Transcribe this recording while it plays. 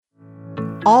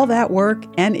All that work,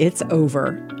 and it's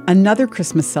over. Another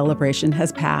Christmas celebration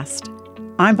has passed.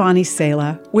 I'm Bonnie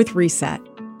Sala with Reset.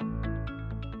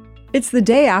 It's the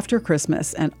day after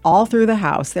Christmas, and all through the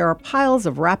house there are piles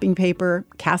of wrapping paper,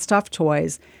 cast-off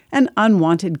toys, and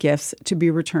unwanted gifts to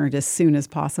be returned as soon as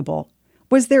possible.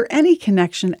 Was there any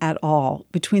connection at all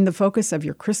between the focus of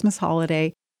your Christmas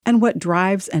holiday and what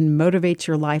drives and motivates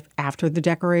your life after the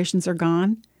decorations are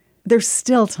gone? There's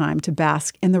still time to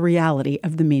bask in the reality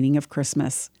of the meaning of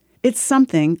Christmas. It's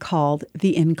something called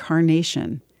the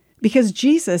Incarnation. Because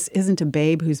Jesus isn't a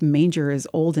babe whose manger is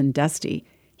old and dusty.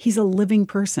 He's a living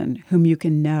person whom you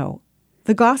can know.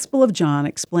 The Gospel of John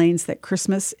explains that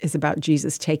Christmas is about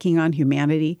Jesus taking on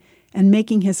humanity and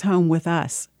making his home with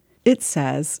us. It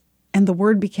says, "And the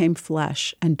Word became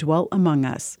flesh and dwelt among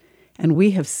us, and we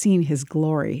have seen his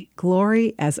glory,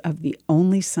 glory as of the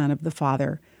only Son of the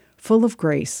Father, full of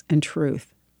grace and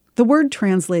truth." The word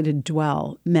translated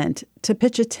dwell meant to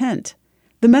pitch a tent.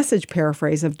 The Message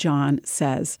paraphrase of John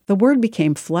says, "The Word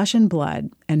became flesh and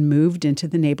blood and moved into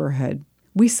the neighborhood.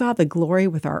 We saw the glory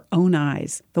with our own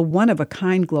eyes, the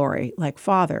one-of-a-kind glory, like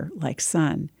Father, like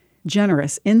Son,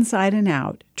 generous inside and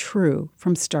out, true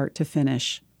from start to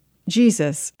finish."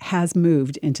 Jesus has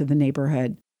moved into the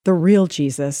neighborhood. The real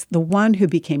Jesus, the one who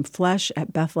became flesh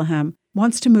at Bethlehem,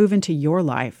 wants to move into your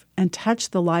life and touch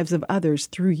the lives of others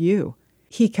through you.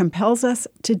 He compels us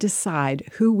to decide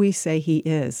who we say he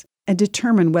is and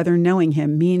determine whether knowing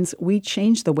him means we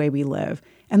change the way we live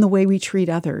and the way we treat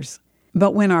others.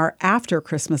 But when our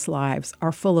after-Christmas lives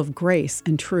are full of grace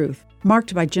and truth,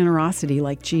 marked by generosity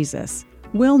like Jesus,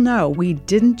 we'll know we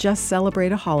didn't just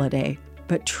celebrate a holiday,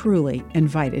 but truly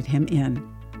invited him in.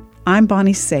 I'm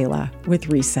Bonnie Sala with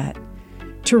Reset.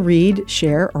 To read,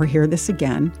 share, or hear this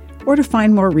again, or to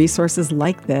find more resources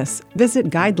like this, visit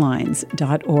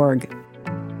guidelines.org.